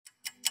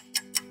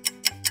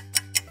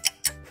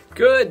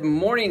Good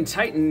morning,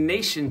 Titan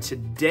Nation.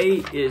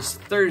 Today is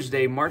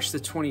Thursday, March the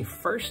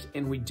 21st,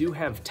 and we do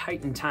have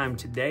Titan time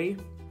today.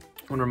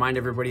 I want to remind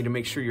everybody to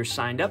make sure you're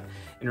signed up,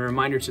 and a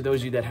reminder to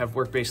those of you that have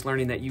work-based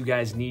learning that you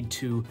guys need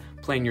to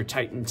plan your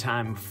Titan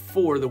time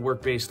for the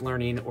work-based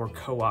learning or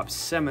co-op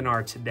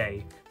seminar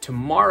today.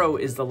 Tomorrow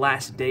is the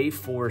last day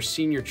for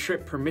senior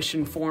trip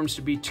permission forms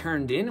to be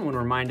turned in. I want to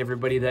remind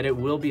everybody that it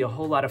will be a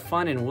whole lot of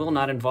fun and will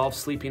not involve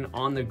sleeping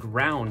on the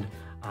ground.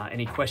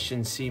 Any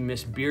questions, see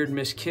Miss Beard,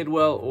 Miss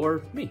Kidwell,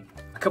 or me.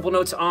 A couple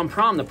notes on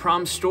prom. The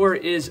prom store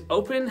is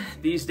open.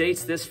 These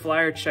dates, this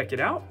flyer, check it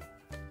out.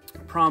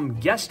 Prom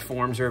guest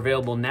forms are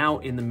available now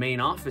in the main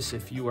office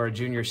if you are a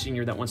junior or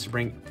senior that wants to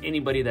bring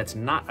anybody that's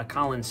not a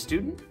Collins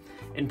student.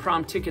 And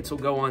prom tickets will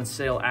go on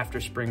sale after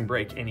spring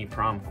break. Any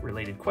prom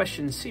related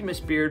questions, see Miss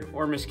Beard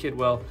or Miss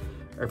Kidwell,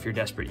 or if you're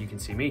desperate, you can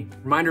see me.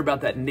 Reminder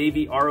about that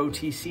Navy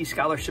ROTC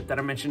scholarship that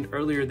I mentioned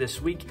earlier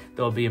this week.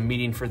 There'll be a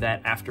meeting for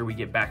that after we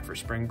get back for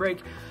spring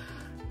break.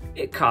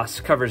 It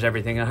covers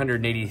everything.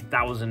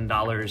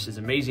 $180,000 is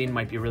amazing.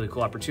 Might be a really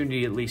cool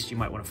opportunity. At least you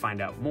might want to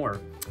find out more.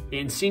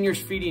 In Seniors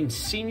Feeding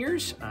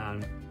Seniors,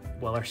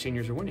 well, our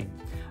seniors are winning.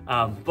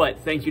 But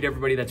thank you to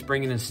everybody that's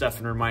bringing in stuff,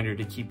 and a reminder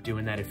to keep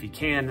doing that if you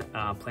can.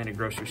 Plan a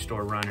grocery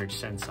store run or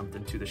send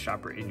something to the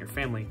shopper in your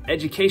family.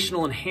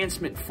 Educational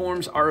enhancement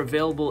forms are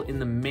available in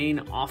the main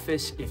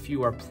office if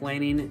you are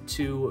planning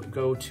to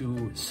go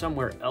to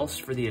somewhere else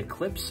for the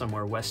eclipse,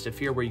 somewhere west of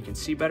here where you can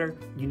see better.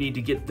 You need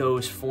to get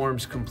those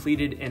forms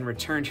completed and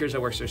returned. Here's how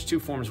it works. There's two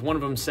forms. One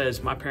of them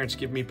says, my parents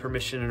give me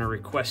permission and are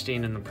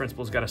requesting, and the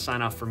principal's got to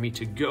sign off for me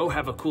to go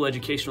have a cool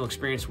educational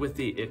experience with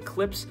the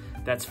eclipse.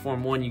 That's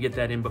form 1. You get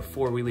that in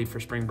before we leave for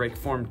spring break.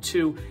 Form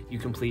 2, you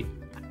complete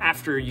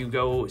after you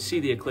go see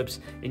the eclipse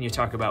and you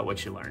talk about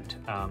what you learned.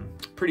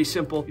 Pretty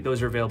simple.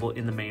 Those are available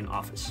in the main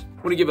office.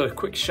 I want to give a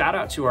quick shout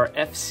out to our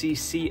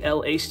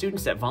FCCLA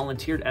students that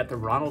volunteered at the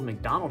Ronald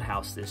McDonald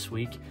House this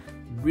week.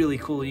 Really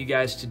cool of you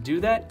guys to do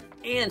that.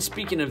 And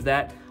speaking of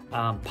that,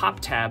 pop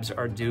tabs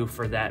are due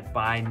for that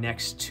by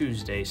next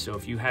Tuesday. So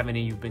if you have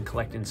any you've been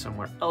collecting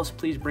somewhere else,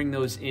 please bring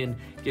those in,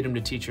 get them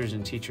to teachers,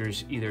 and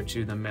teachers either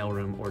to the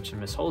mailroom or to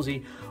Miss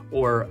Holsey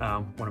or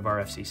one of our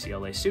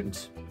FCCLA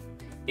students.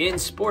 In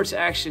sports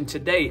action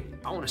today,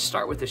 I want to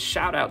start with a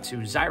shout out to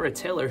Zyra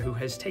Taylor, who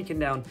has taken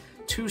down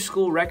 2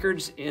 school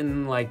records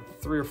in like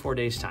 3 or 4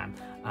 days time.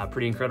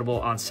 Pretty incredible.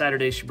 On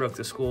Saturday, she broke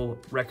the school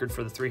record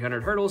for the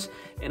 300 hurdles,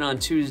 and on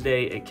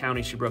Tuesday at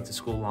County, she broke the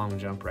school long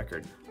jump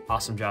record.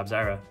 Awesome job,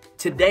 Zyra.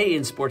 Today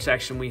in sports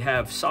action, we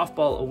have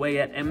softball away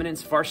at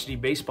Eminence, varsity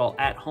baseball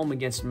at home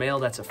against Mail.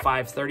 That's a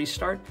 5:30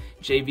 start.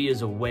 JV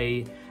is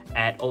away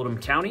at Oldham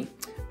County.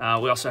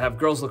 We also have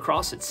girls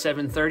lacrosse at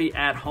 7:30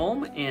 at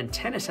home, and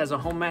tennis has a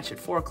home match at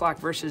 4 o'clock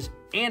versus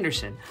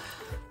Anderson.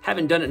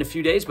 Haven't done it in a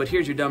few days, but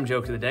here's your dumb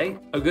joke of the day.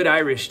 A good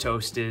Irish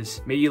toast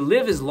is, may you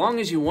live as long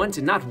as you want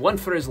and not want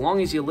for as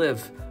long as you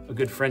live. A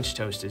good French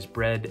toast is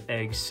bread,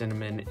 eggs,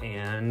 cinnamon,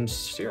 and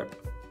syrup.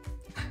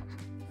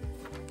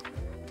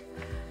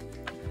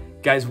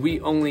 Guys, we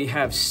only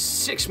have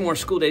 6 more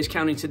school days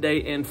counting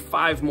today and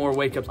 5 more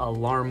wake-up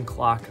alarm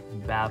clock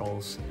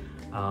battles.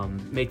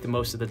 Make the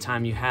most of the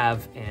time you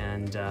have,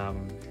 and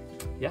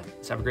yeah,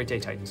 let's have a great day,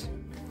 Titans.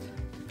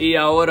 Y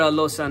ahora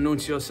los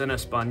anuncios en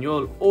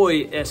español.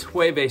 Hoy es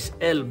jueves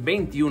el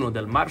 21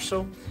 de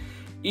marzo.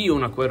 Y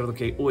un acuerdo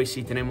que hoy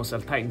sí tenemos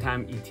el Titan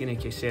Time y tiene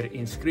que ser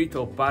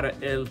inscrito para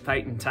el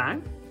Titan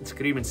Time.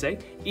 Inscríbense.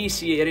 Y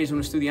si eres un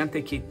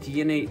estudiante que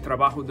tiene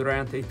trabajo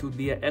durante tu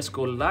día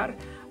escolar,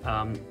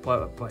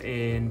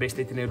 en vez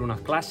de tener una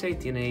clase,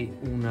 tiene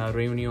una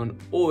reunión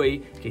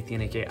hoy que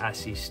tiene que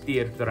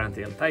asistir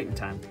durante el Titan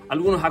Time.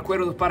 Algunos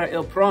acuerdos para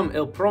el prom.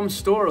 El prom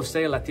store, o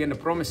sea, la tienda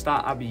prom está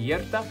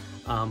abierta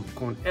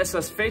con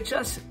esas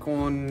fechas,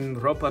 con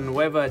ropa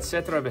nueva,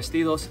 etcétera,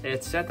 vestidos,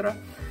 etcétera.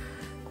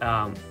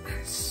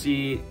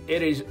 Si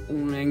eres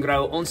en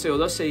grado 11 o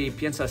 12 y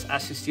piensas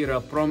asistir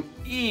al prom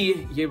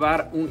y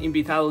llevar un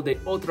invitado de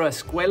otra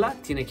escuela,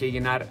 tiene que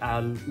llenar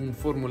un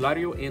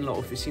formulario en la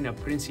oficina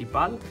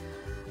principal.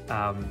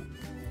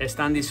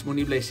 Están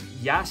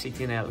disponibles ya. Si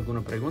tiene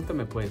alguna pregunta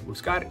me puedes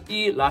buscar,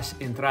 y las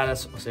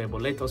entradas, o sea,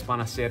 boletos,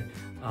 van a ser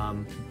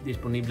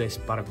disponibles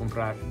para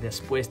comprar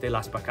después de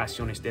las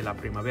vacaciones de la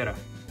primavera.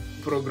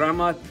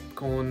 Programa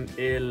con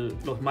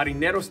los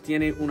marineros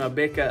tiene una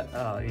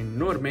beca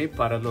enorme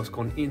para los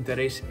con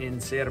interés en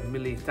ser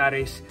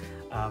militares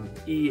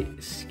y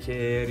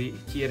que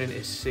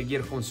quieren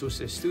seguir con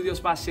sus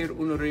estudios. Va a ser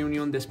una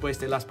reunión después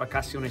de las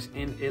vacaciones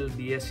en el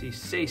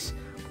 16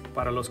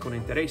 para los con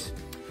interés.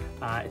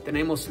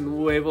 Tenemos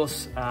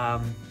nuevos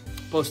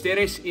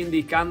pósteres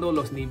indicando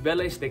los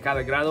niveles de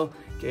cada grado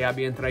que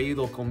habían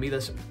traído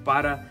comidas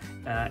para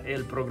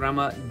el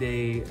programa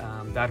de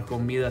dar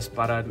comidas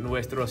para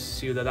nuestros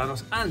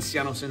ciudadanos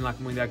ancianos en la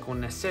comunidad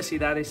con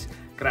necesidades.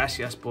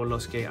 Gracias por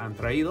los que han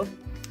traído.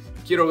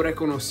 Quiero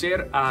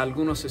reconocer a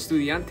algunos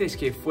estudiantes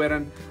que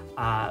fueron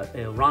al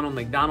Ronald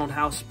McDonald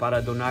House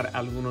para donar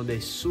alguno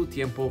de su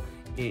tiempo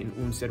en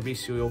un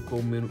servicio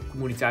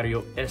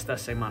comunitario esta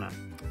semana.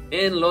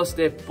 En los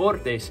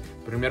deportes,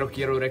 primero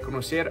quiero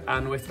reconocer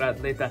a nuestra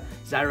atleta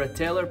Zyra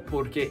Taylor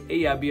porque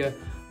ella había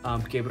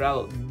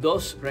quebrado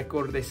 2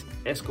 récords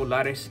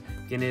escolares.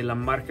 Tiene la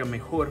marca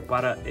mejor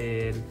para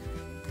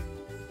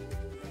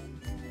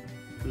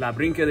la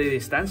brinca de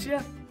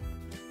distancia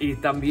y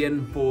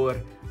también por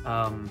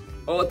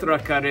otra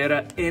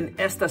carrera en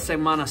esta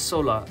semana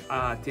sola.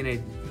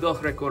 Tiene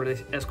 2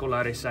 récords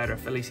escolares, Zyra.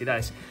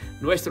 Felicidades.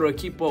 Nuestro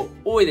equipo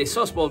hoy de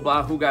softball va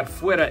a jugar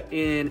fuera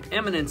en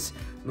Eminence.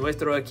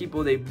 Nuestro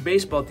equipo de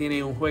béisbol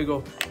tiene un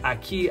juego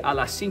aquí a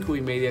las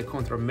 5:30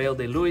 contra Male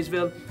de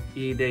Louisville,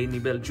 y de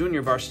nivel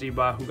Junior Varsity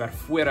va a jugar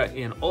fuera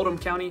en Oldham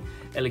County.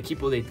 El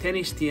equipo de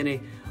tenis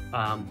tiene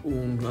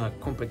una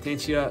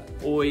competencia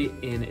hoy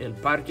en el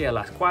parque a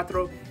las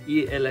 4,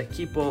 y el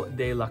equipo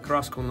de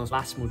lacrosse con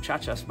las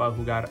muchachas va a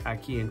jugar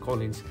aquí en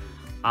Collins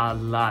a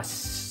las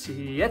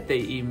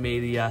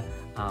 7:30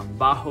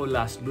 bajo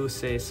las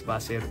luces. Va a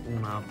ser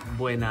una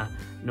buena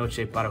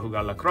noche para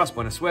jugar lacrosse.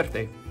 Buena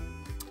suerte.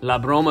 La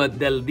broma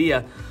del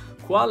día: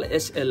 ¿cuál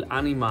es el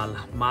animal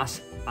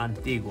más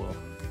antiguo?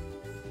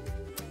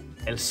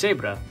 El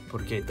cebra,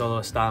 porque todo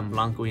está en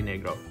blanco y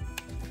negro.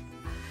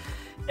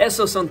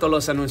 Esos son todos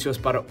los anuncios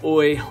para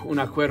hoy. Un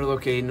acuerdo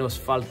que nos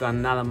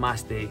faltan nada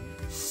más de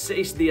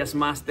 6 días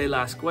más de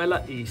la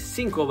escuela y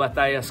 5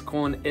 batallas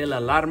con el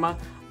alarma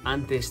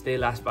antes de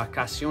las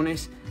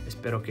vacaciones.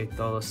 Espero que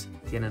todos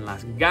tienen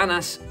las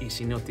ganas, y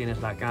si no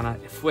tienes la gana,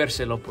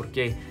 esfuércelo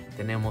porque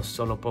tenemos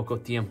solo poco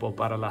tiempo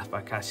para las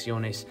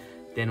vacaciones.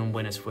 Den un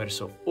buen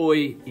esfuerzo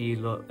hoy y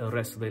el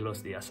resto de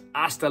los días.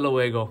 Hasta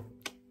luego.